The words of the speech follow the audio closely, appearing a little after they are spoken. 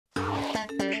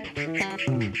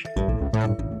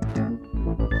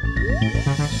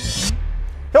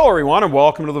Hello everyone and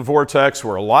welcome to the Vortex,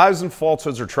 where lies and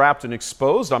falsehoods are trapped and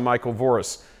exposed. I'm Michael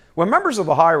Voris. When members of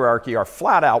the hierarchy are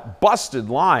flat out busted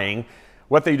lying,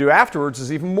 what they do afterwards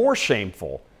is even more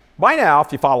shameful. By now,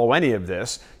 if you follow any of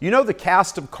this, you know the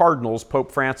cast of cardinals Pope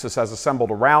Francis has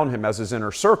assembled around him as his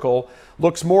inner circle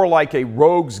looks more like a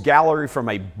rogues gallery from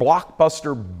a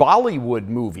blockbuster Bollywood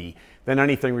movie than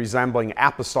anything resembling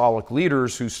apostolic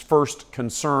leaders whose first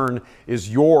concern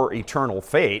is your eternal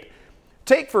fate.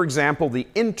 Take, for example, the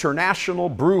international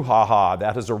brouhaha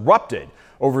that has erupted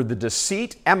over the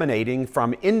deceit emanating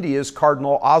from India's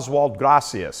Cardinal Oswald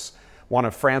Gracias, one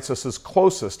of Francis's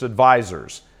closest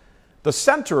advisors. The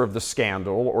center of the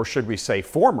scandal, or should we say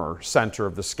former center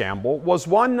of the scandal, was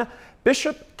one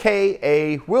Bishop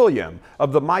K.A. William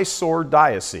of the Mysore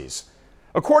Diocese.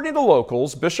 According to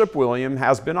locals, Bishop William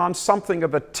has been on something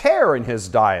of a tear in his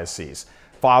diocese,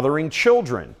 fathering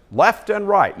children, left and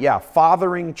right. Yeah,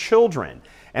 fathering children.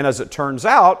 And as it turns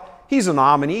out, he's a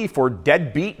nominee for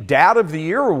Deadbeat Dad of the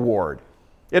Year award.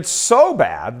 It's so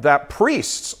bad that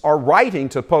priests are writing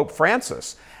to Pope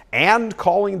Francis and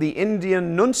calling the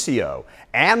Indian nuncio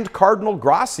and Cardinal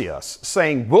Gracias,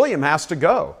 saying William has to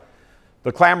go.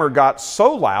 The clamor got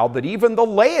so loud that even the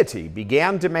laity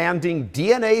began demanding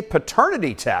DNA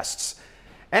paternity tests.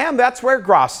 And that's where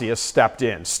Gracias stepped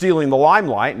in, stealing the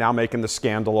limelight, now making the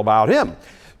scandal about him.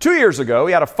 2 years ago,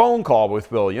 he had a phone call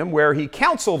with William where he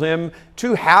counseled him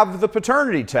to have the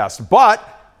paternity test.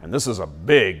 But, and this is a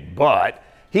big but,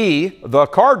 he, the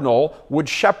cardinal, would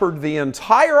shepherd the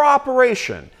entire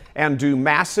operation and do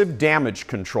massive damage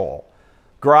control.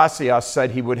 Gracias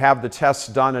said he would have the tests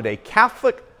done at a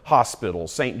Catholic hospital,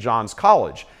 St. John's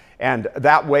College, and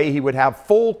that way he would have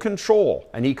full control,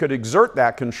 and he could exert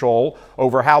that control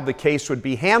over how the case would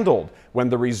be handled when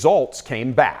the results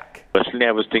came back. Personally,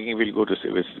 I was thinking we'll go to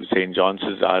St. John's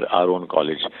is our own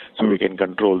college, so we can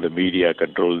control the media,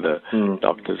 control the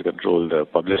doctors, control the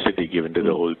publicity given to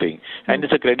the whole thing. And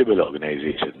it's a credible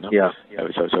organization. No? Yeah.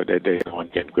 So that one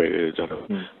can sort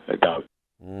of doubt.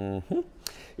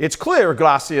 It's clear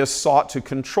Gracias sought to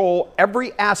control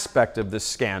every aspect of this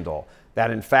scandal.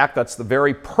 That, in fact, that's the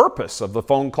very purpose of the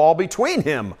phone call between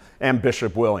him and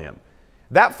Bishop William.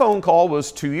 That phone call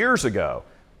was 2 years ago,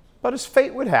 but as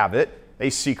fate would have it, a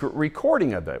secret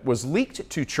recording of it was leaked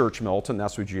to Church Militant,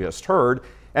 that's what you just heard,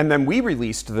 and then we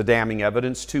released the damning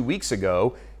evidence 2 weeks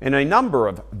ago in a number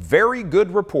of very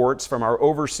good reports from our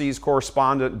overseas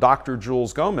correspondent, Dr.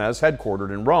 Jules Gomez,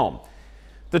 headquartered in Rome.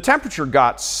 The temperature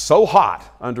got so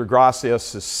hot under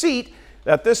Gracias' seat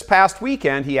that this past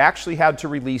weekend he actually had to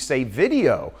release a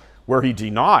video where he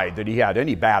denied that he had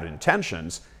any bad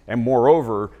intentions, and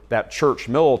moreover, that Church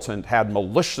Militant had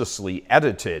maliciously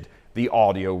edited the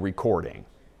audio recording.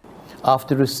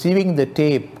 After receiving the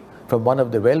tape from one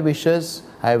of the well-wishers,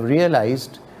 I have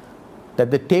realized that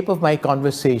the tape of my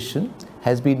conversation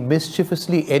has been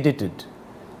mischievously edited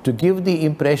to give the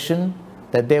impression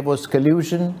that there was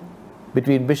collusion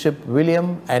between Bishop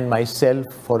William and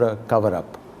myself for a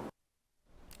cover-up.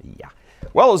 Yeah.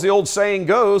 Well, as the old saying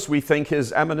goes, we think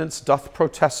His Eminence doth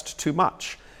protest too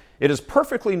much. It is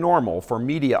perfectly normal for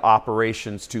media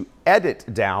operations to edit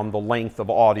down the length of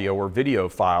audio or video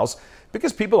files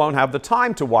because people don't have the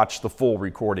time to watch the full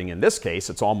recording. In this case,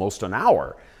 it's almost an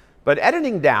hour. But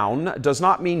editing down does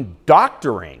not mean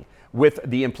doctoring, with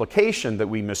the implication that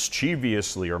we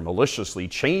mischievously or maliciously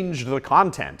changed the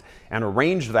content and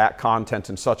arranged that content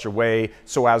in such a way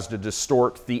so as to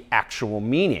distort the actual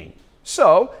meaning.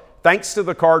 So, thanks to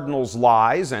the Cardinal's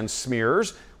lies and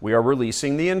smears, we are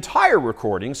releasing the entire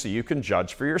recording so you can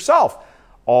judge for yourself.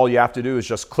 All you have to do is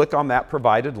just click on that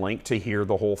provided link to hear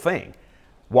the whole thing.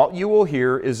 What you will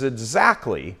hear is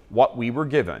exactly what we were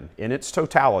given in its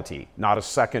totality, not a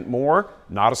second more,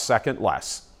 not a second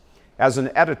less. As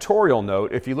an editorial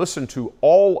note, if you listen to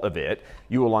all of it,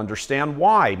 you will understand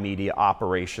why media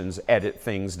operations edit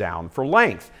things down for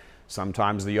length.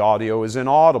 Sometimes the audio is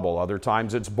inaudible, other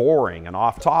times it's boring and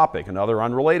off topic, and other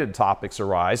unrelated topics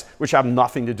arise which have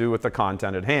nothing to do with the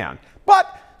content at hand.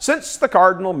 But since the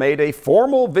Cardinal made a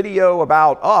formal video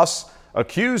about us,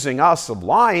 accusing us of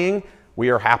lying, we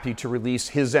are happy to release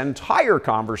his entire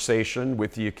conversation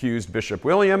with the accused Bishop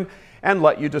William and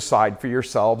let you decide for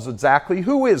yourselves exactly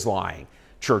who is lying,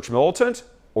 Church Militant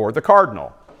or the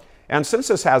Cardinal. And since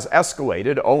this has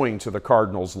escalated owing to the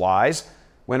Cardinal's lies,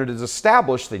 when it is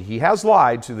established that he has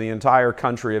lied to the entire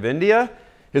country of India,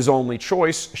 his only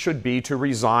choice should be to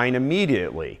resign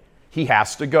immediately. He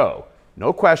has to go.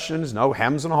 No questions, no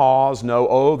hems and haws, no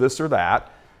oh this or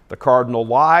that. The Cardinal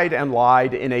lied and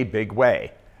lied in a big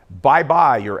way.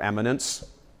 Bye-bye, Your Eminence.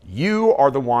 You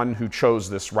are the one who chose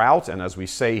this route, and as we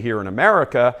say here in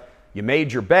America, you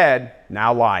made your bed,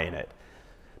 now lie in it.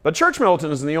 But Church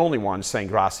Militant isn't the only one saying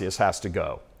Gracias has to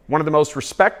go. One of the most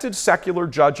respected secular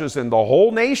judges in the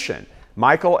whole nation,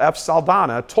 Michael F.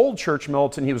 Saldanha, told Church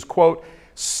Militant he was, quote,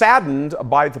 saddened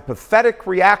by the pathetic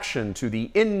reaction to the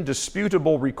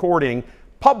indisputable recording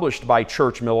published by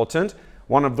Church Militant,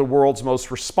 one of the world's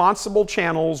most responsible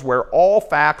channels where all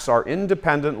facts are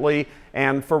independently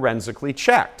and forensically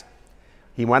checked.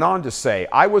 He went on to say,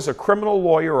 I was a criminal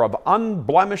lawyer of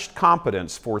unblemished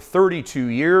competence for 32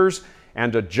 years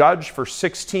and a judge for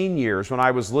 16 years when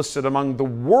I was listed among the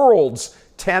world's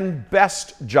 10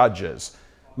 best judges.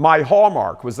 My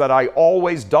hallmark was that I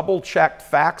always double-checked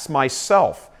facts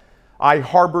myself. I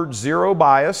harbored zero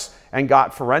bias and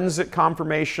got forensic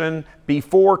confirmation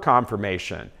before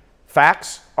confirmation.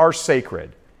 Facts are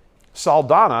sacred.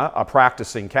 Saldanha, a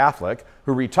practicing Catholic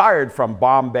who retired from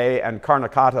Bombay and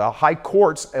Karnataka high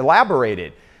courts,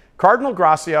 elaborated. Cardinal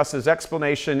Gracias's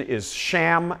explanation is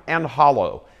sham and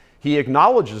hollow. He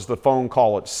acknowledges the phone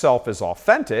call itself is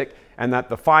authentic and that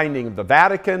the finding of the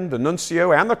Vatican, the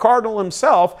nuncio, and the Cardinal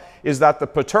himself is that the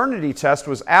paternity test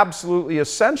was absolutely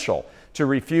essential to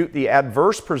refute the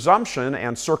adverse presumption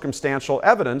and circumstantial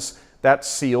evidence that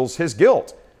seals his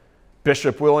guilt.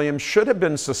 Bishop Williams should have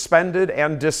been suspended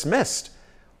and dismissed.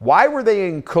 Why were they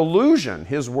in collusion,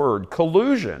 his word,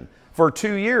 collusion, for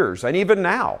 2 years and even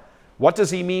now? What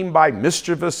does he mean by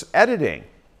mischievous editing?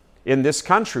 In this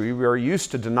country, we are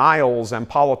used to denials and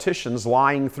politicians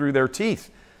lying through their teeth.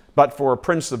 But for a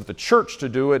prince of the church to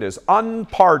do it is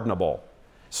unpardonable.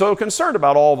 So concerned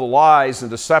about all the lies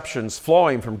and deceptions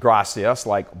flowing from Gracias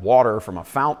like water from a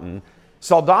fountain,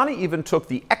 Saldanha even took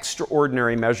the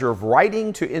extraordinary measure of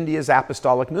writing to India's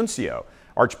apostolic nuncio,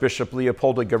 Archbishop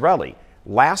Leopoldo Garelli,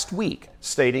 last week,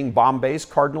 stating Bombay's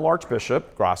Cardinal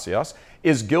Archbishop, Gracias,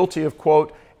 is guilty of,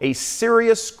 quote, a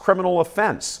serious criminal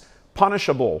offense,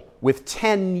 punishable with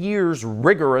 10 years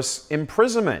rigorous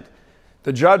imprisonment.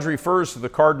 The judge refers to the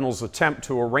Cardinal's attempt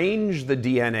to arrange the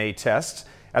DNA tests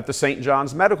at the St.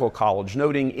 John's Medical College,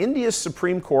 noting India's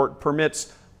Supreme Court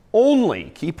permits only,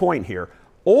 key point here,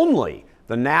 only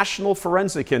the National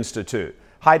Forensic Institute,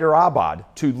 Hyderabad,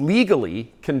 to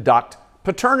legally conduct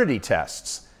paternity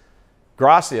tests.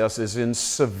 Gracias is in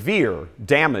severe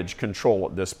damage control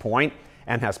at this point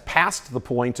and has passed the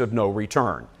point of no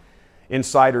return.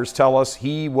 Insiders tell us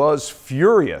he was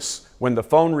furious when the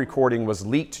phone recording was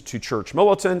leaked to Church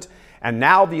Militant, and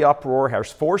now the uproar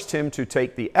has forced him to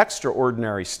take the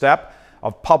extraordinary step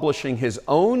of publishing his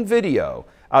own video,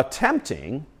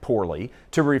 attempting, poorly,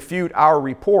 to refute our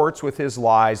reports with his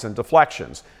lies and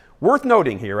deflections. Worth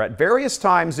noting here, at various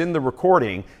times in the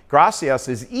recording, Gracias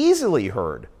is easily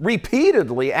heard,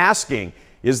 repeatedly asking,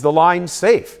 is the line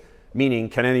safe? Meaning,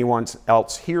 can anyone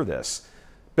else hear this?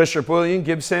 Bishop William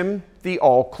gives him the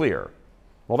all clear.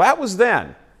 Well, that was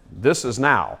then. This is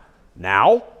now.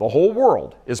 Now, the whole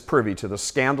world is privy to the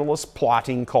scandalous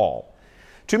plotting call.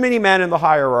 Too many men in the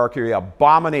hierarchy are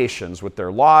abominations with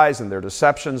their lies and their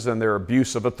deceptions and their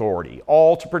abuse of authority,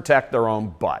 all to protect their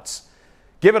own butts.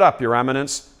 Give it up, Your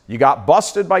Eminence. You got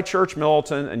busted by Church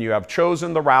Militant and you have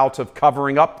chosen the route of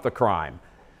covering up the crime.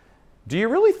 Do you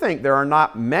really think there are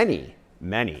not many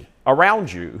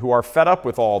around you who are fed up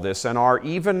with all this and are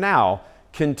even now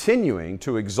continuing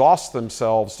to exhaust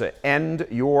themselves to end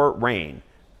your reign?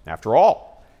 After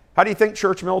all, how do you think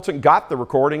Church Militant got the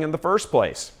recording in the first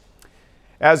place?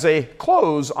 As a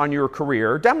close on your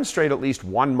career, demonstrate at least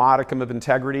one modicum of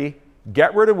integrity,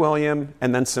 get rid of William,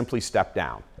 and then simply step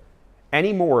down.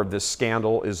 Any more of this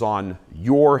scandal is on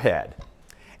your head.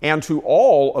 And to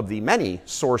all of the many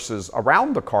sources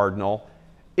around the Cardinal,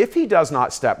 if he does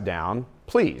not step down,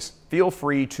 please feel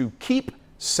free to keep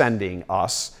sending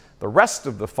us the rest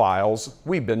of the files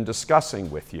we've been discussing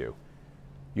with you.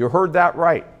 You heard that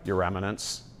right, Your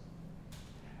Eminence.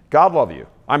 God love you.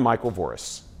 I'm Michael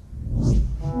Voris.